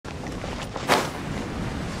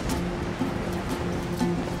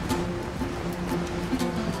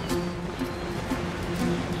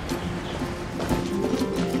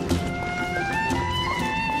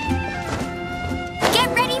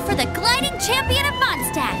champion of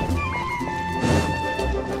Mondstadt!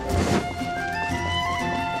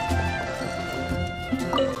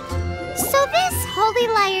 So this Holy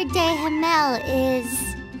Lyre de Himmel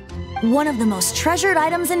is... one of the most treasured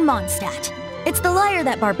items in Mondstadt. It's the lyre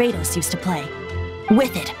that Barbados used to play.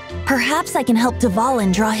 With it, perhaps I can help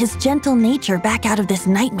Dvalin draw his gentle nature back out of this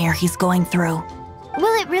nightmare he's going through.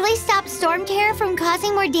 Will it really stop Storm Terror from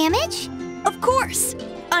causing more damage? Of course!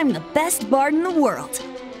 I'm the best bard in the world.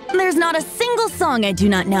 There's not a single song I do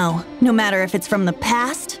not know, no matter if it's from the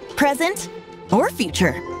past, present, or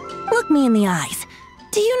future. Look me in the eyes.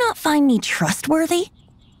 Do you not find me trustworthy?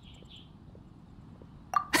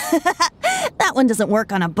 That one doesn't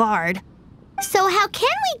work on a bard. So how can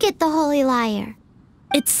we get the Holy Lyre?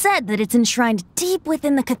 It's said that it's enshrined deep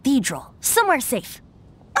within the cathedral, somewhere safe.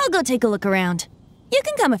 I'll go take a look around. You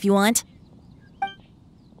can come if you want.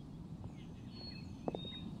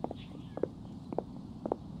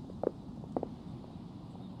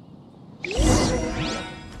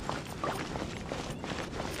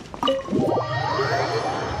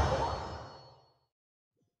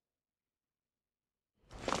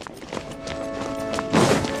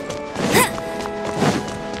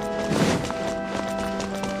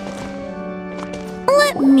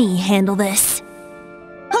 Let me handle this.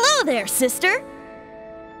 Hello there, sister.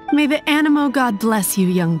 May the Animo God bless you,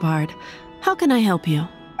 young bard. How can I help you?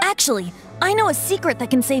 Actually, I know a secret that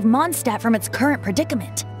can save Mondstadt from its current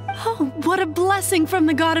predicament. Oh, what a blessing from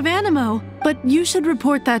the god of Animo! But you should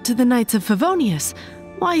report that to the Knights of Favonius.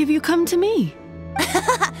 Why have you come to me?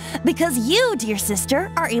 Because you, dear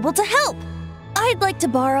sister, are able to help. I'd like to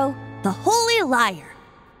borrow the Holy Lyre.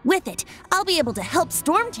 With it, I'll be able to help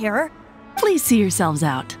Storm Terror. Please see yourselves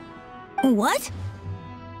out. What?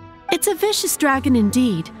 It's a vicious dragon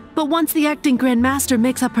indeed, but once the acting Grand Master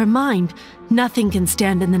makes up her mind, nothing can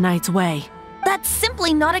stand in the Knight's way. That's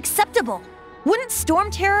simply not acceptable. Wouldn't Storm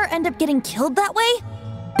Terror end up getting killed that way?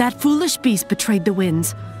 That foolish beast betrayed the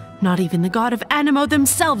winds. Not even the god of Animo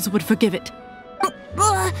themselves would forgive it.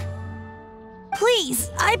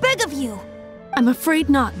 Please, I beg of you. I'm afraid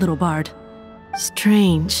not, little bard.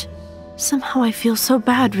 Strange. Somehow I feel so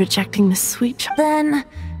bad rejecting this sweet child. Then,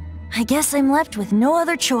 I guess I'm left with no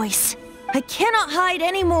other choice. I cannot hide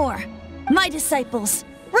anymore. My disciples,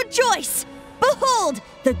 rejoice! Behold,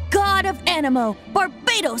 the god of Animo,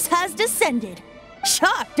 Barbados, has descended.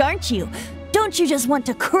 Shocked, aren't you? Don't you just want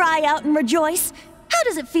to cry out and rejoice? How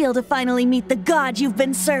does it feel to finally meet the god you've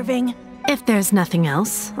been serving? If there's nothing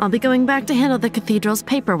else, I'll be going back to handle the cathedral's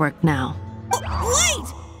paperwork now. Wait!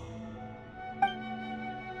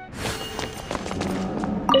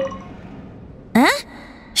 Huh?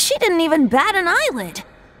 She didn't even bat an eyelid.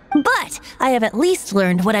 But I have at least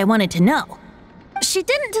learned what I wanted to know. She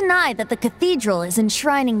didn't deny that the cathedral is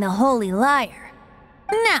enshrining the Holy Lyre.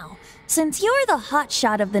 Now, since you're the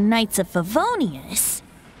hotshot of the Knights of Favonius,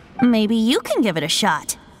 maybe you can give it a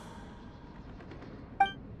shot.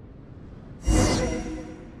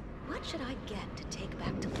 What should I get to take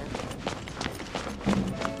back to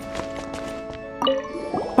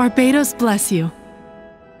Lily? Barbados bless you.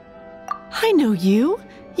 I know you.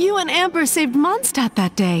 You and Amber saved Mondstadt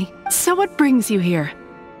that day. So what brings you here?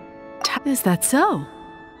 Is that so?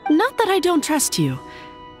 Not that I don't trust you.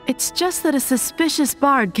 It's just that a suspicious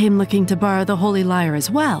bard came looking to borrow the Holy Lyre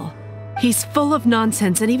as well. He's full of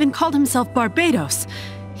nonsense and even called himself Barbados.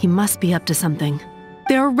 He must be up to something.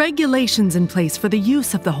 There are regulations in place for the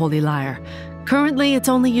use of the Holy Lyre. Currently, it's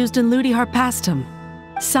only used in Ludi Harpastum.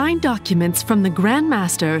 Signed documents from the Grand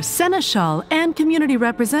Master, Seneschal, and Community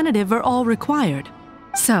Representative are all required.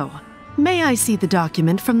 So, may I see the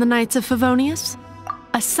document from the Knights of Favonius?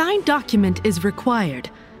 A signed document is required.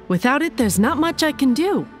 Without it, there's not much I can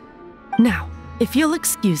do. Now, if you'll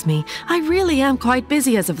excuse me, I really am quite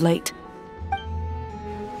busy as of late.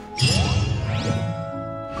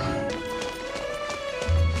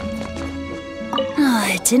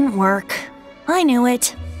 It didn't work. I knew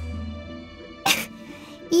it.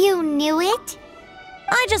 You knew it?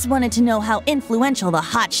 I just wanted to know how influential the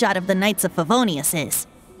hotshot of the Knights of Favonius is.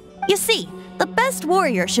 You see, the best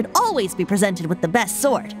warrior should always be presented with the best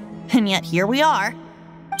sword. And yet here we are.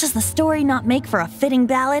 Does the story not make for a fitting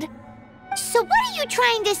ballad? So what are you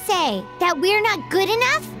trying to say? That we're not good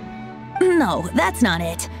enough? No, that's not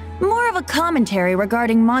it. More of a commentary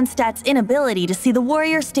regarding Mondstadt's inability to see the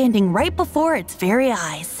warrior standing right before its very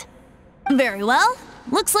eyes. Very well.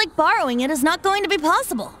 Looks like borrowing it is not going to be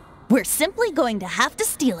possible. We're simply going to have to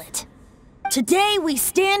steal it. Today we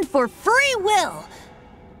stand for free will.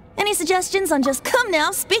 Any suggestions on just come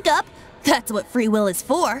now, speak up? That's what free will is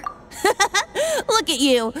for. Look at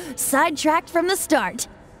you, sidetracked from the start.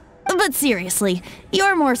 But seriously,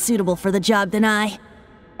 you're more suitable for the job than I.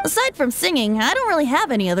 Aside from singing, I don't really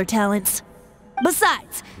have any other talents.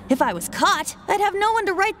 Besides, if I was caught, I'd have no one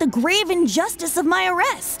to right the grave injustice of my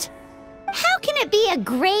arrest. How can it be a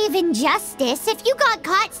grave injustice if you got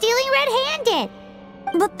caught stealing red-handed?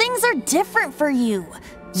 But things are different for you.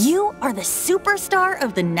 You are the superstar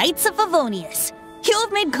of the Knights of Favonius. You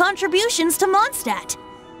have made contributions to Mondstadt.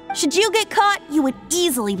 Should you get caught, you would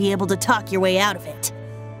easily be able to talk your way out of it.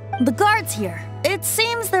 The guards here, it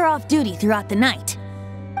seems they're off duty throughout the night.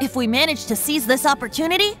 If we manage to seize this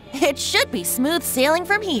opportunity, it should be smooth sailing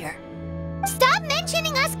from here. Stop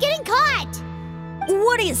mentioning us getting caught!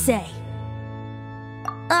 What do you say?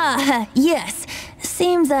 Yes.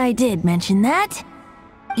 Seems I did mention that.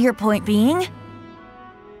 Your point being?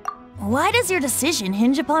 Why does your decision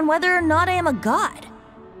hinge upon whether or not I am a god?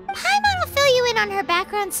 Paimon will fill you in on her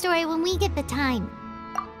background story when we get the time.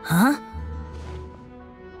 Huh?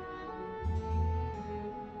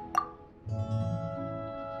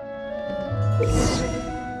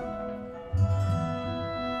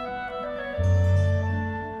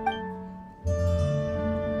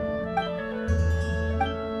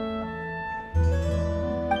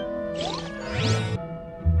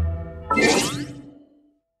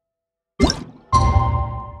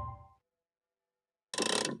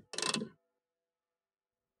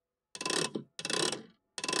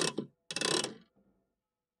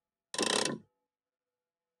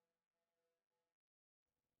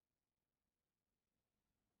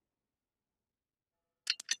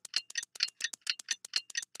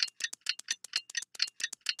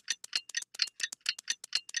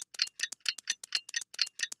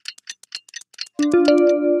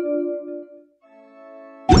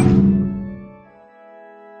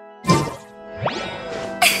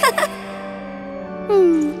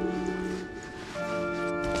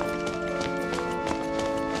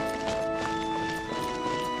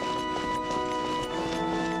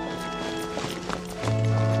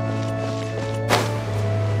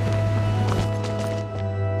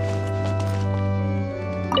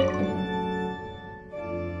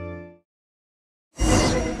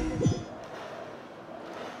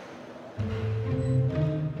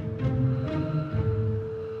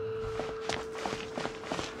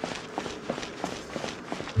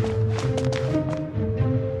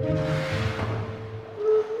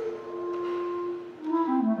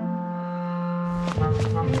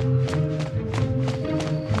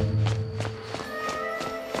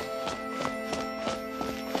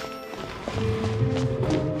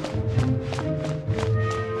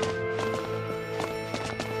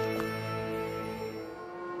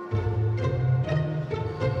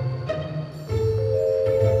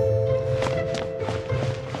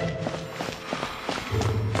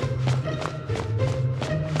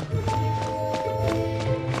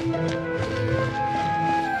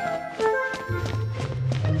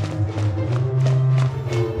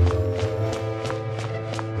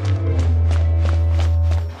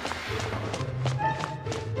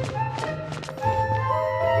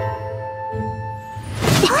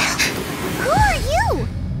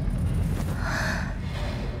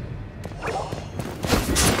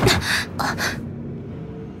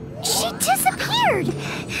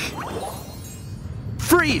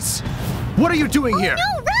 Freeze! What are you doing here? No,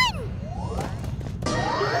 run!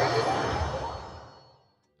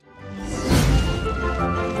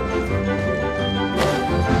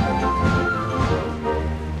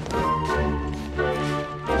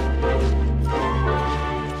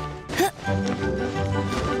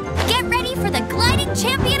 Get ready for the gliding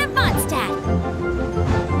champion of Mondstadt!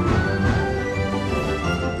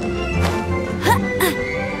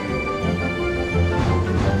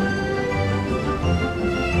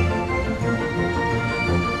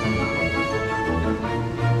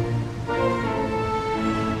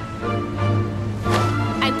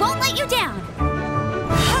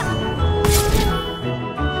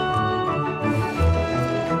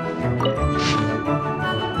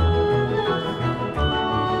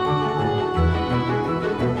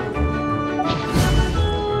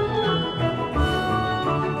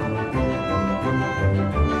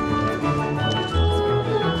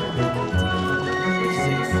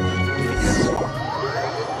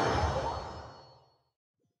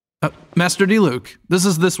 Master D. Luke, this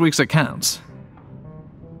is this week's accounts.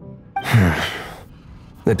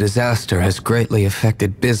 The disaster has greatly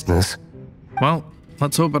affected business. Well,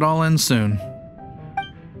 let's hope it all ends soon.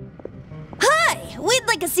 Hi! We'd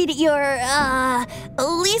like a seat at your,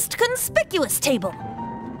 least conspicuous table.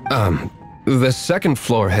 The second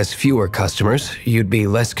floor has fewer customers. You'd be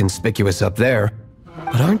less conspicuous up there.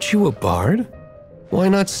 But aren't you a bard? Why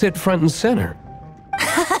not sit front and center?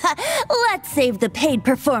 save the paid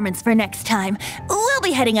performance for next time. We'll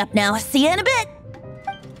be heading up now. See you in a bit.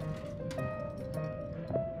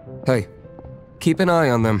 Hey, keep an eye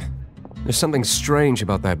on them. There's something strange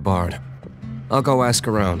about that bard. I'll go ask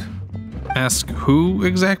around. Ask who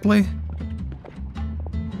exactly?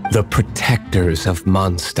 The protectors of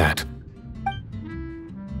Mondstadt.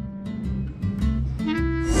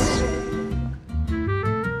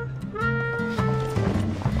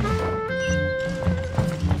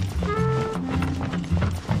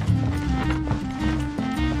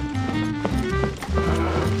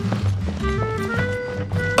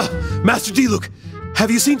 Master Diluc,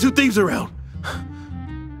 have you seen two thieves around?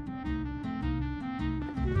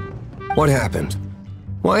 What happened?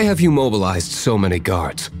 Why have you mobilized so many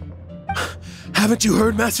guards? Haven't you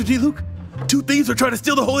heard, Master Diluc? Two thieves are trying to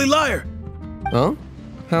steal the Holy Lyre. Huh?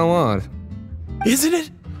 How odd. Isn't it?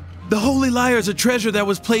 The Holy Lyre is a treasure that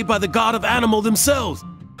was played by the god of animal themselves.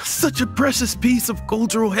 Such a precious piece of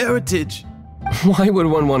cultural heritage. Why would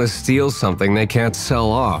one want to steal something they can't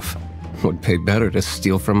sell off? Would pay better to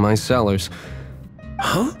steal from my sellers.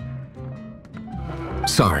 Huh?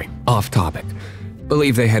 Sorry, off topic.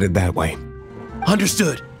 Believe they headed that way.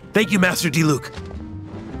 Understood. Thank you, Master Diluc.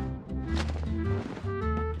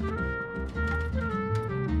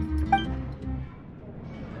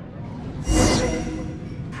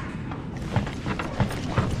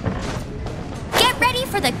 Get ready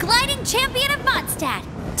for the gliding champion of Mondstadt.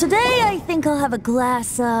 Today, I think I'll have a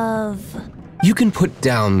glass of... You can put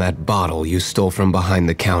down that bottle you stole from behind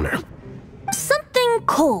the counter. something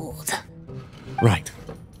cold. Right.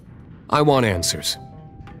 I want answers.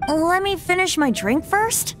 Let me finish my drink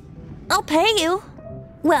first. I'll pay you.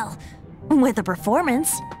 Well, with a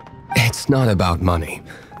performance. It's not about money.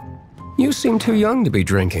 You seem too young to be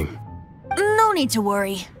drinking. No need to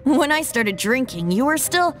worry. When I started drinking, you were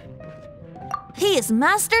still... He is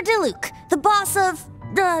Master Diluc, the boss of...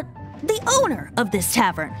 the owner of this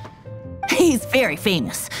tavern. He's very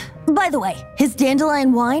famous. By the way, his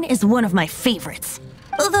dandelion wine is one of my favorites.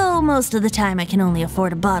 Although most of the time I can only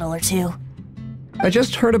afford a bottle or two. I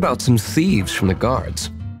just heard about some thieves from the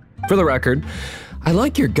guards. For the record, I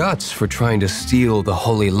like your guts for trying to steal the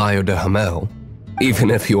Holy Lyre de Hamel,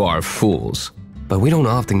 even if you are fools. But we don't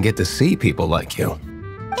often get to see people like you.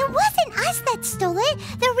 It wasn't us that stole it.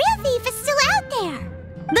 The real thief is still out there.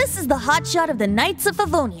 This is the hotshot of the Knights of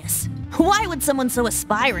Favonius. Why would someone so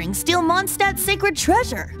aspiring steal Mondstadt's sacred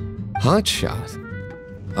treasure? Hotshot?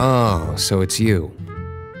 Oh, so it's you.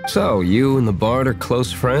 So, you and the bard are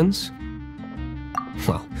close friends?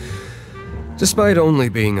 Well, despite only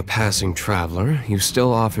being a passing traveler, you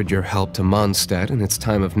still offered your help to Mondstadt in its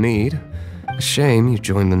time of need. A shame you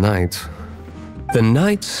joined the Knights. The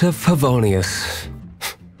Knights of Favonius.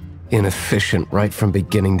 Inefficient right from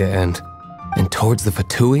beginning to end. And towards the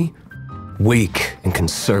Fatui, weak and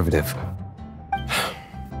conservative.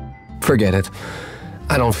 Forget it.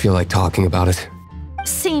 I don't feel like talking about it.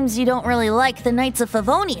 Seems you don't really like the Knights of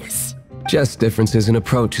Favonius. Just differences in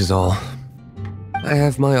approach is all. I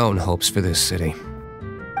have my own hopes for this city.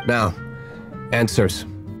 Now, answers.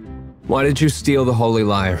 Why did you steal the Holy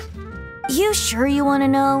Lyre? You sure you want to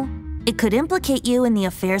know? It could implicate you in the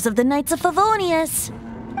affairs of the Knights of Favonius.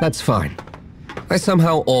 That's fine. I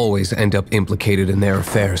somehow always end up implicated in their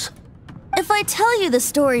affairs. If I tell you the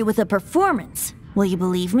story with a performance, will you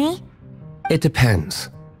believe me? It depends.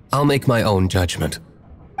 I'll make my own judgment.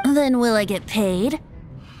 Then will I get paid?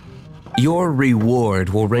 Your reward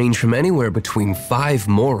will range from anywhere between 5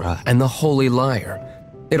 mora and the Holy Lyre.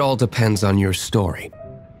 It all depends on your story.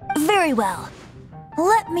 Very well.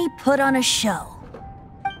 Let me put on a show.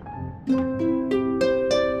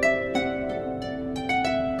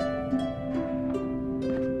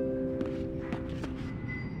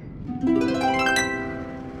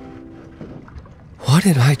 What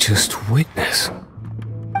did I just witness?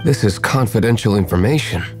 This is confidential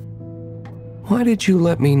information. Why did you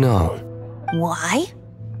let me know? Why?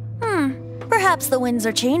 Perhaps the winds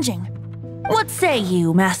are changing. What say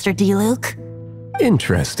you, Master Diluc?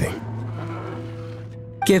 Interesting.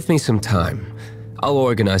 Give me some time. I'll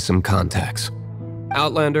organize some contacts.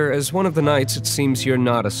 Outlander, as one of the knights, it seems you're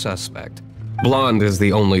not a suspect. Blonde is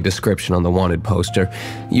the only description on the wanted poster.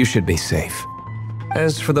 You should be safe.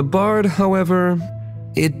 As for the bard, however,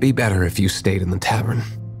 it'd be better if you stayed in the tavern.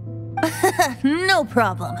 No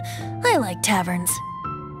problem. I like taverns.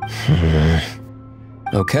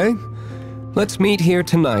 Okay. Let's meet here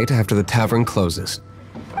tonight after the tavern closes.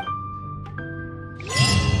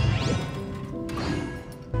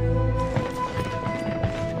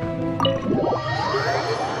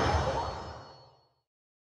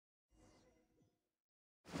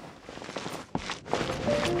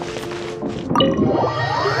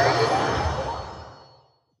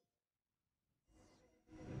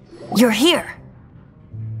 You're here.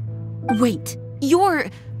 Wait, you're...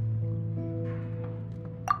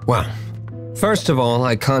 Well, first of all,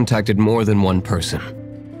 I contacted more than one person.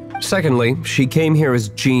 Secondly, she came here as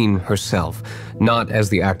Jean herself, not as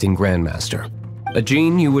the acting Grandmaster. A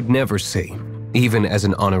Jean you would never see, even as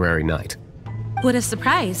an honorary knight. What a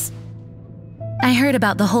surprise. I heard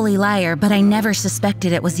about the Holy Lyre, but I never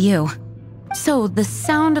suspected it was you. So, the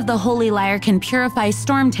sound of the Holy Lyre can purify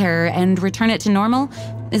Storm Terror and return it to normal?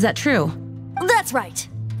 Is that true? That's right.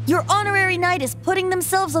 Your honorary knight is putting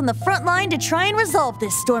themselves on the front line to try and resolve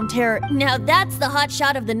this Storm Terror. Now that's the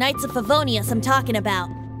hotshot of the Knights of Favonius I'm talking about.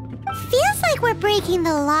 Feels like we're breaking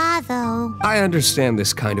the law, though. I understand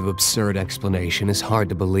this kind of absurd explanation is hard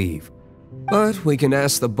to believe. But we can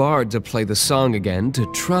ask the bard to play the song again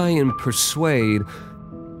to try and persuade...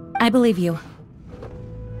 I believe you.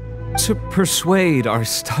 To persuade our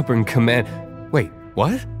stubborn command... Wait,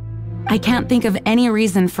 what? I can't think of any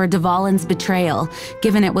reason for Dvalin's betrayal,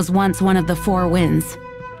 given it was once one of the Four Winds.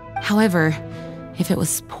 However, if it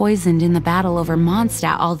was poisoned in the battle over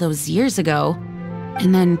Mondstadt all those years ago,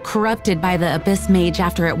 and then corrupted by the Abyss Mage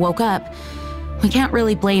after it woke up, we can't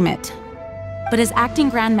really blame it. But as acting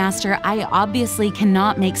Grandmaster, I obviously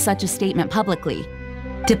cannot make such a statement publicly.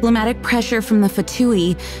 Diplomatic pressure from the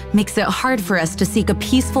Fatui makes it hard for us to seek a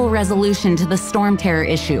peaceful resolution to the Storm Terror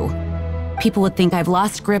issue. People would think I've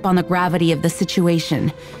lost grip on the gravity of the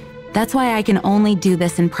situation. That's why I can only do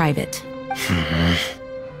this in private.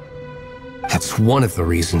 That's one of the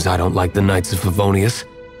reasons I don't like the Knights of Favonius.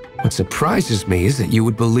 What surprises me is that you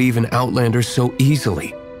would believe in Outlander so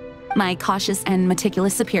easily. My cautious and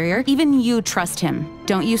meticulous superior, even you trust him,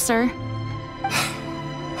 don't you, sir?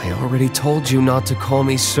 I already told you not to call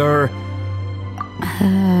me sir.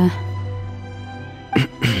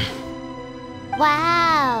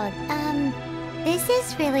 Wow, this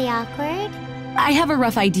is really awkward. I have a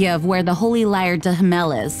rough idea of where the Holy Lyre de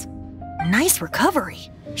Himmel is. Nice recovery.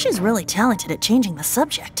 She's really talented at changing the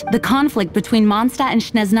subject. The conflict between Mondstadt and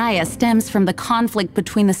Snezhnaya stems from the conflict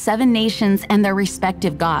between the Seven Nations and their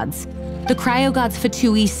respective gods. The cryo-gods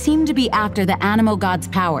Fatui seem to be after the Animo god's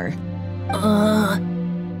power.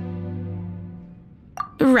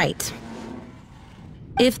 Right.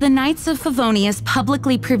 If the Knights of Favonius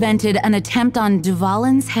publicly prevented an attempt on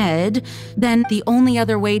Dvalin's head, then the only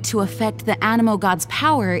other way to affect the Animo god's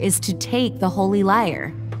power is to take the Holy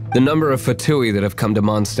Lyre. The number of Fatui that have come to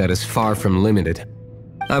Mondstadt is far from limited.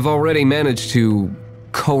 I've already managed to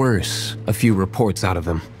coerce a few reports out of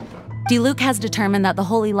them. Diluc has determined that the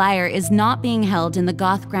Holy Lyre is not being held in the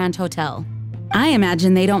Goth Grand Hotel. I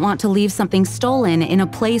imagine they don't want to leave something stolen in a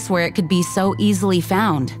place where it could be so easily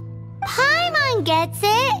found. Paimon gets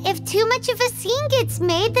it. If too much of a scene gets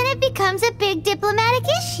made, then it becomes a big diplomatic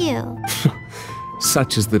issue.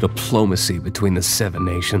 Such is the diplomacy between the Seven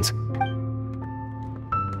Nations.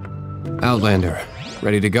 Outlander,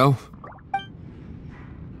 ready to go?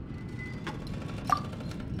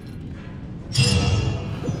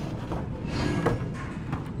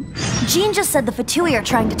 Jean just said the Fatui are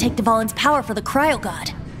trying to take Dvalin's power for the Cryo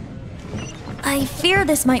God. I fear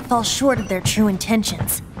this might fall short of their true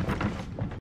intentions.